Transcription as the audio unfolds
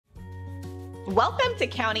Welcome to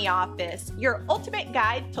County Office, your ultimate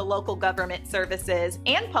guide to local government services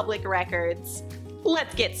and public records.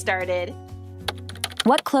 Let's get started.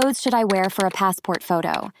 What clothes should I wear for a passport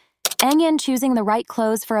photo? In choosing the right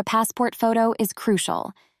clothes for a passport photo is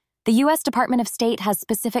crucial. The U.S. Department of State has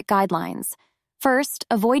specific guidelines. First,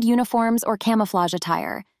 avoid uniforms or camouflage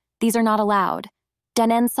attire. These are not allowed.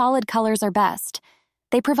 Solid colors are best.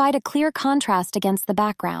 They provide a clear contrast against the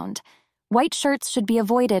background. White shirts should be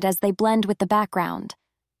avoided as they blend with the background.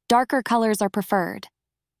 Darker colors are preferred.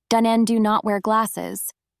 Do not wear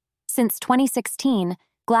glasses. Since 2016,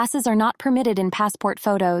 glasses are not permitted in passport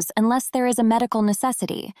photos unless there is a medical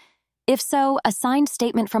necessity. If so, a signed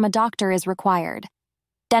statement from a doctor is required.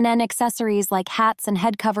 Accessories like hats and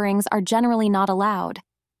head coverings are generally not allowed.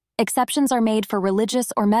 Exceptions are made for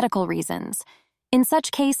religious or medical reasons. In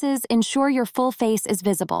such cases, ensure your full face is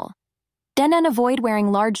visible. Avoid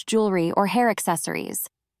wearing large jewelry or hair accessories.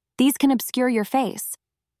 These can obscure your face.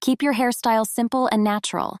 Keep your hairstyle simple and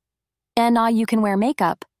natural. You can wear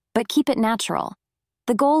makeup, but keep it natural.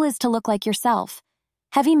 The goal is to look like yourself.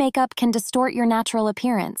 Heavy makeup can distort your natural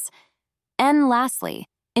appearance. Lastly,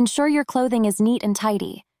 ensure your clothing is neat and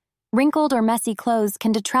tidy. Wrinkled or messy clothes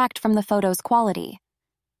can detract from the photo's quality.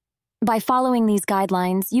 By following these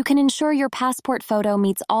guidelines, you can ensure your passport photo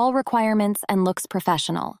meets all requirements and looks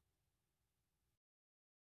professional.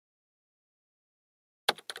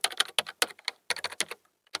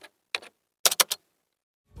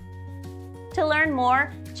 To learn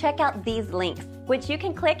more, check out these links, which you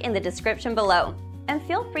can click in the description below. And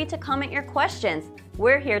feel free to comment your questions.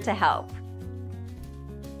 We're here to help.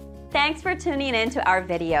 Thanks for tuning in to our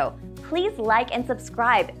video. Please like and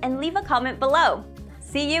subscribe and leave a comment below.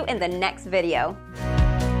 See you in the next video.